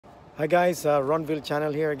Hi guys, Ronville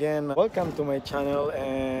channel here again. Welcome to my channel.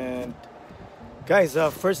 And guys,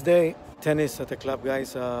 first day tennis at the club,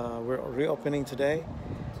 guys. We're reopening today,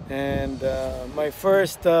 and my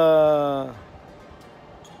first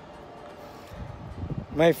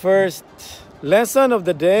lesson of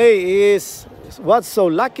the day is what's so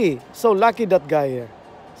lucky that guy here,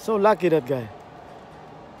 so lucky that guy.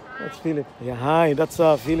 That's Philip. Yeah, hi. That's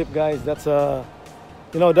Philip, guys. That's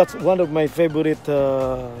that's one of my favorite.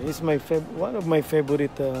 He's one of my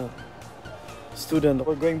favorite student.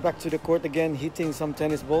 We're going back to the court again, hitting some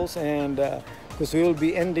tennis balls, and because we will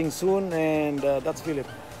be ending soon. And that's Philip.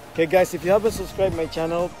 Okay, guys, if you haven't subscribed my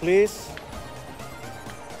channel, please.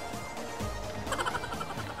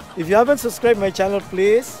 If you haven't subscribed my channel,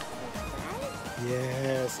 please.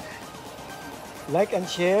 Yes. Like and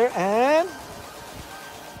share and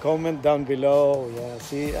comment down below. Yeah,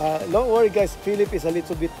 see, don't worry guys, Philip is a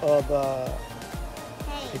little bit of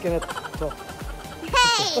Hey. he cannot talk.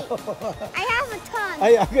 Hey! I have a tongue.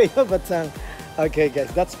 Okay, you have a tongue. Okay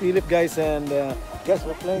guys, that's Philip, guys, and guys,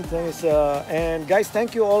 we're playing tennis, and guys,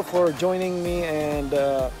 thank you all for joining me, and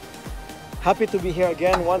happy to be here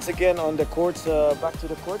again, once again on the courts, back to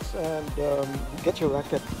the courts, and get your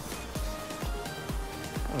racket.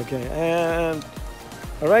 Okay, and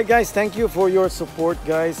all right guys, thank you for your support,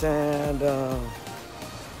 guys, and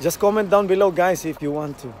just comment down below, guys, if you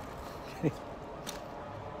want to.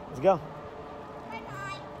 Let's go.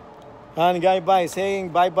 And guy, bye, saying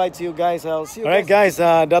bye bye to you guys. I'll see you. All right guys,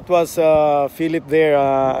 that was Philip there.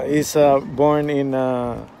 He's born in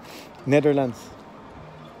Netherlands.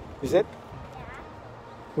 Is it? Yeah.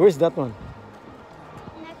 Where's that one?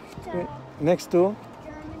 Next to Next to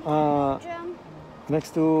Belgium.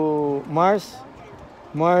 next to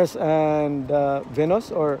Mars and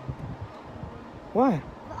Venus, or what?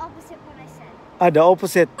 The opposite what I said.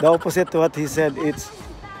 The opposite to what he said. It's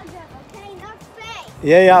Belgium, okay? Not space.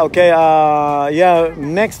 yeah, okay, yeah,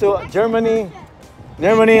 next to Germany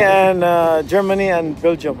and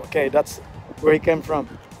Belgium. Okay, that's where he came from.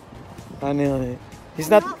 And he's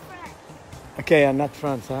not French. okay, and not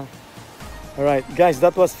France, huh? All right, guys,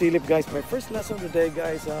 that was Philip, guys. My first lesson today,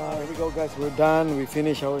 guys. Here we go, guys. We're done. We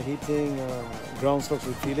finished our hitting ground strokes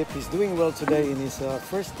with Philip. He's doing well today in his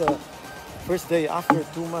first day after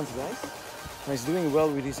 2 months, guys. He's doing well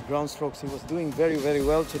with his ground strokes. He was doing very, very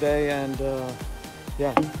well today. And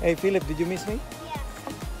yeah. Hey, Philip, did you miss me? Yes.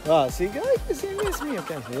 Ah, see, guys, he missed me.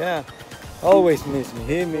 Okay, yeah. Always miss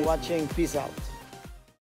me. Watching. Peace out.